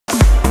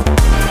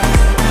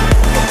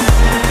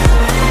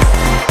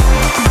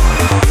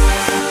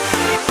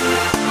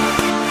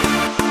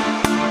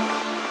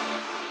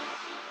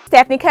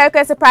Stephanie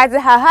Coker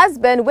surprises her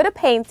husband with a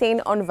painting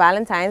on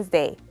Valentine's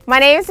Day. My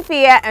name is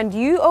Sophia and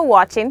you are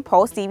watching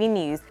PulseTV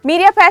News.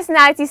 Media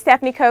personality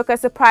Stephanie Coker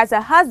surprised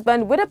her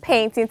husband with a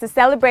painting to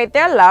celebrate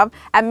their love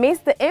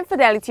amidst the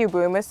infidelity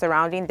rumors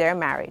surrounding their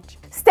marriage.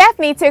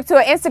 Stephanie took to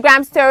her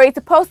Instagram story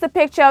to post a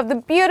picture of the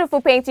beautiful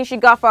painting she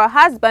got for her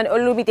husband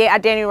Olumide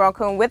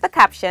Aderinokun with the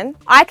caption,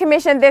 "I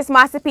commissioned this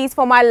masterpiece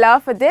for my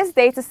love for this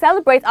day to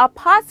celebrate our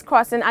paths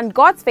crossing and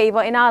God's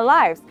favor in our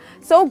lives.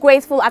 So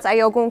grateful at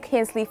Ayogun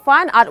Kingsley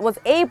Fine Art was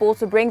able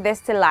to bring this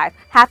to life.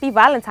 Happy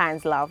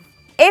Valentine's, love."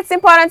 It's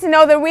important to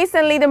know that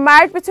recently the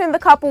marriage between the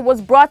couple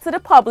was brought to the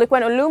public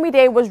when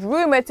Olumide was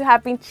rumored to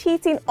have been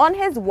cheating on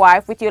his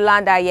wife with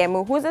Yolanda,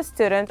 who's a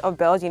student of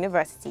Bells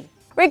University.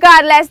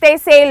 Regardless, they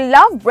say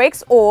love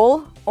breaks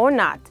all or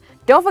not.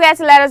 Don't forget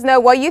to let us know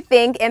what you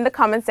think in the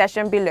comment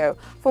section below.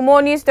 For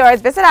more news stories,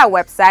 visit our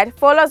website,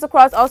 follow us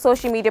across all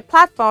social media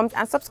platforms,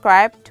 and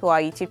subscribe to our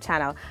YouTube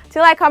channel.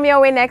 Till I come your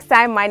way next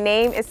time, my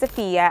name is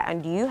Sophia,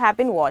 and you have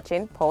been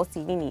watching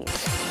PulseTV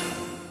News.